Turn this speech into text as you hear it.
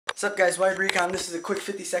What's up, guys? Wired Recon. This is a quick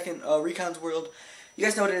 50-second ReconsWorld. You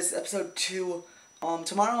guys know what it is, episode 2.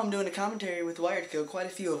 Tomorrow I'm doing a commentary with Wired Kill, quite a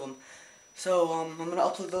few of them. So I'm going to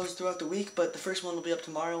upload those throughout the week, but the first one will be up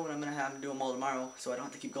tomorrow, and I'm going to have him do them all tomorrow, so I don't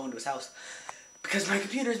have to keep going to his house. Because my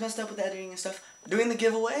computer is messed up with editing and stuff. Doing the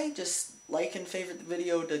giveaway, just like and favorite the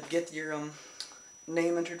video to get your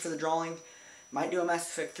name entered for the drawing. Might do a Mass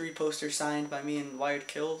Effect 3 poster signed by me and Wired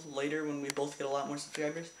Kill later when we both get a lot more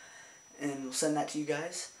subscribers. And we'll send that to you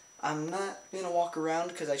guys. I'm not going to walk around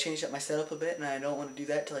because I changed up my setup a bit, and I don't want to do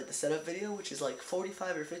that to like the setup video, which is like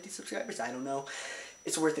 45 or 50 subscribers. I don't know.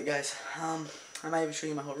 It's worth it, guys. I might even show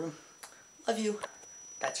you my whole room. Love you.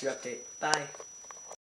 That's your update. Bye.